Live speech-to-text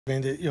I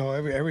mean,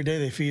 every day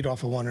they feed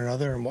off of one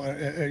another, and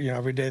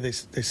every day they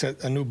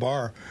set a new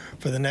bar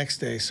for the next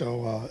day.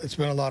 So it's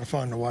been a lot of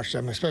fun to watch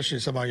them, especially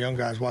some of our young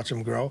guys, watch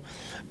them grow.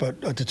 But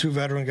the two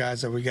veteran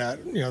guys that we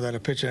got, that are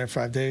pitching every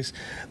 5 days,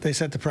 they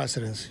set the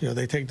precedence.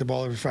 They take the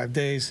ball every 5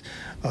 days.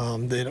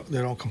 They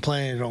don't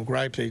complain, they don't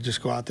gripe. They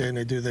just go out there and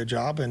they do their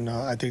job. And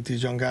I think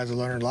these young guys are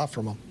learning a lot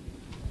from them.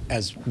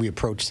 As we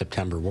approach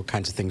September, what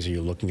kinds of things are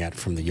you looking at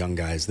from the young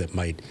guys that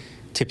might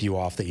tip you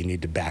off that you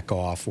need to back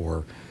off,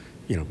 or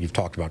you've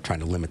talked about trying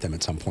to limit them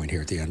at some point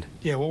here at the end?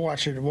 Yeah, we're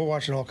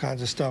watching all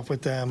kinds of stuff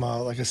with them.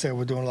 Like I said,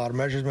 we're doing a lot of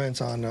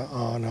measurements on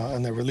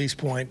their release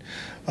point.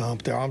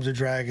 Their arms are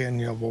dragging.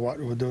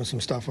 We're doing some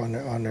stuff on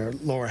their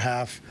lower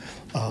half,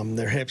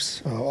 their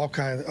hips, all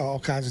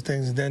kinds of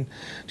things, and then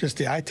just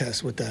the eye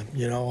test with them.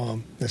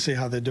 To see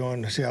how they're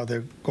doing, to see how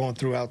they're going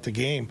throughout the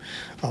game.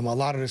 A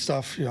lot of the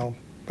stuff,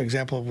 for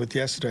example, with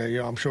yesterday,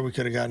 I'm sure we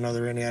could have got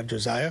another inning out of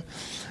Josiah.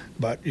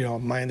 But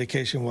my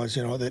indication was,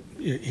 that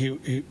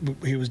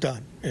he was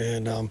done,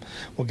 and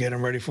we'll get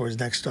him ready for his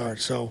next start.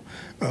 So,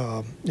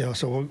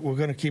 so we're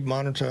going to keep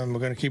monitoring. We're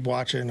going to keep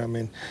watching. I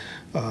mean,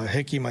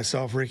 Hickey,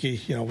 myself,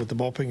 Ricky, with the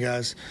bullpen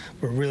guys,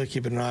 we're really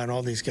keeping an eye on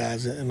all these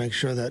guys and make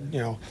sure that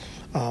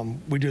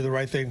we do the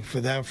right thing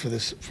for them,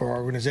 for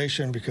our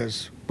organization,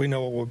 because we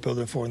know what we're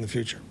building for in the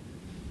future.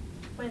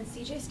 When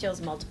CJ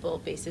steals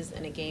multiple bases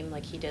in a game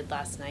like he did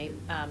last night,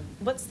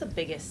 what's the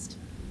biggest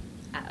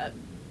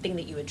thing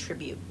that you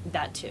attribute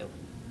that to?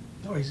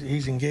 No,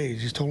 he's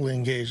engaged. He's totally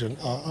engaged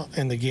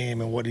in the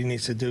game and what he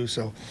needs to do.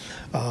 So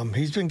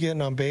he's been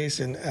getting on base,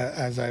 and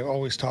as I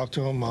always talk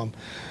to him,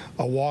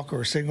 a walk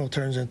or a single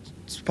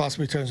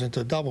possibly turns into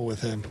a double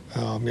with him.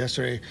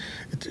 Yesterday,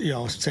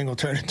 single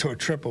turned into a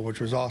triple, which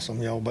was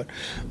awesome. But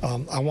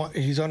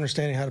he's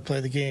understanding how to play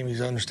the game.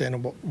 He's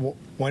understanding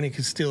when he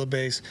can steal a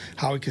base,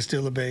 how he can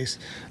steal a base.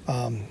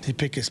 He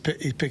picks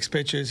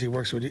pitches. He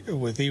works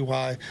with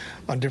EY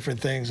on different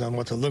things on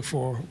what to look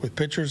for with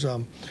pitchers.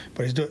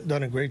 But he's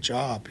done a great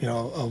job,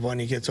 of when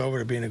he gets over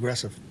to being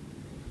aggressive.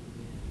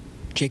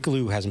 Jake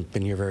Lou hasn't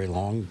been here very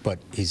long, but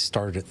he's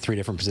started at 3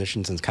 different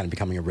positions and it's kind of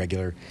becoming a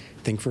regular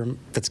thing for him.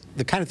 That's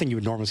the kind of thing you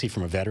would normally see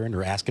from a veteran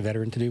or ask a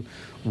veteran to do.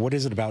 What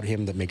is it about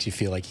him that makes you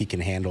feel like he can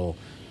handle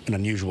an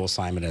unusual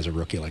assignment as a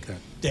rookie like that?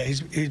 Yeah,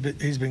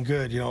 he's been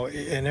good,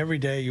 and every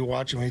day you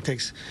watch him, he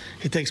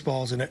takes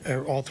balls in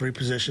all 3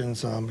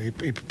 positions.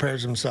 He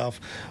prepares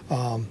himself,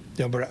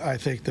 but I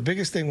think the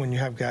biggest thing when you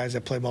have guys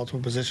that play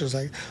multiple positions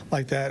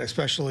like that,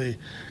 especially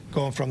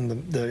going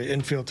from the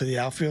infield to the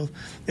outfield,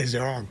 is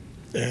their arm.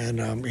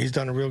 And he's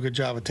done a real good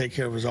job of taking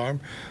care of his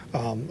arm.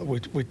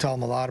 We tell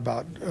him a lot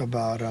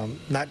about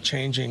not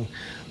changing,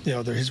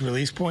 his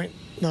release point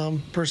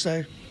per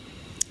se.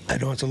 I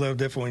know it's a little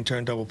different when you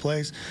turn double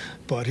plays,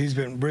 but he's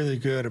been really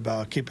good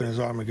about keeping his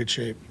arm in good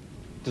shape.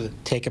 Does it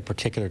take a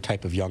particular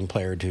type of young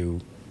player to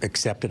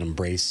accept and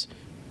embrace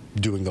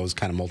doing those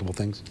kind of multiple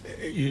things?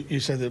 You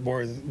said that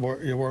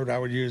your word I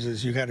would use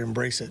is you got to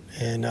embrace it,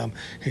 and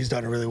he's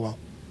done it really well.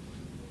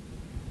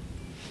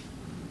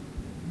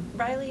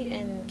 Riley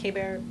and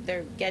K-Bear,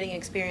 they're getting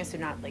experience. They're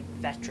not like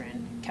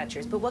veteran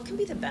catchers, but what can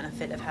be the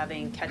benefit of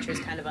having catchers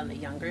kind of on the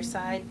younger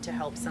side to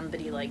help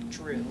somebody like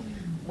Drew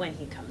when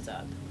he comes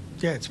up?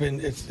 Yeah, it's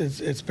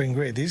been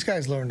great. These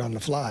guys learned on the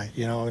fly,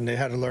 and they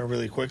had to learn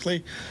really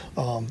quickly.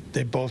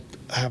 They both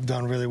have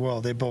done really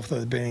well. They both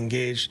have been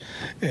engaged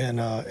in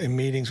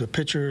meetings with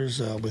pitchers,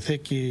 with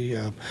Hickey,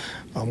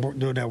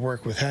 doing that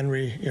work with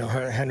Henry.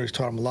 Henry's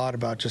taught them a lot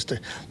about just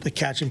the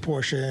catching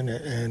portion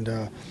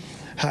and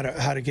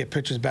how to get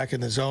pitchers back in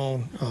the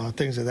zone,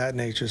 things of that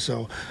nature.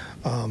 So,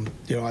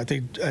 I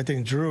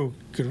think Drew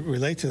could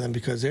relate to them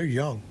because they're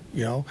young,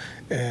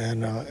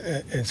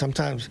 and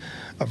sometimes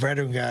a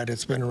veteran guy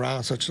that's been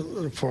around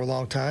for a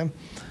long time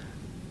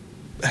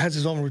has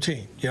his own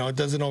routine. It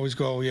doesn't always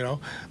go.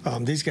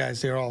 These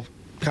guys, they're all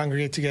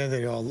congregate together.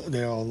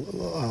 They all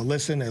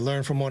listen. They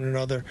learn from one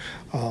another,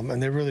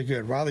 and they're really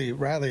good.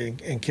 Riley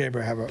and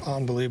K-Bear have an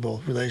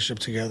unbelievable relationship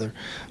together,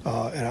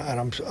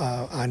 and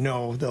I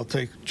know they'll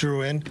take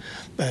Drew in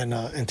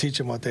and teach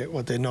him what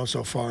they know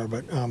so far.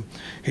 But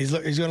he's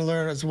going to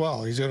learn as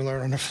well. He's going to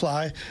learn on the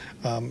fly.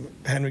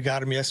 Henry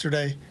got him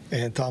yesterday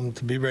and told him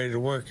to be ready to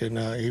work, and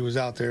he was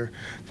out there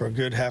for a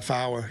good half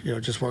hour,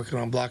 just working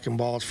on blocking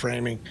balls,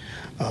 framing.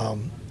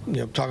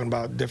 Talking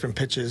about different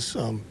pitches.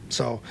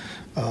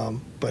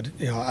 But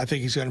I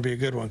think he's going to be a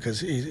good one because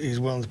he's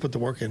willing to put the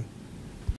work in.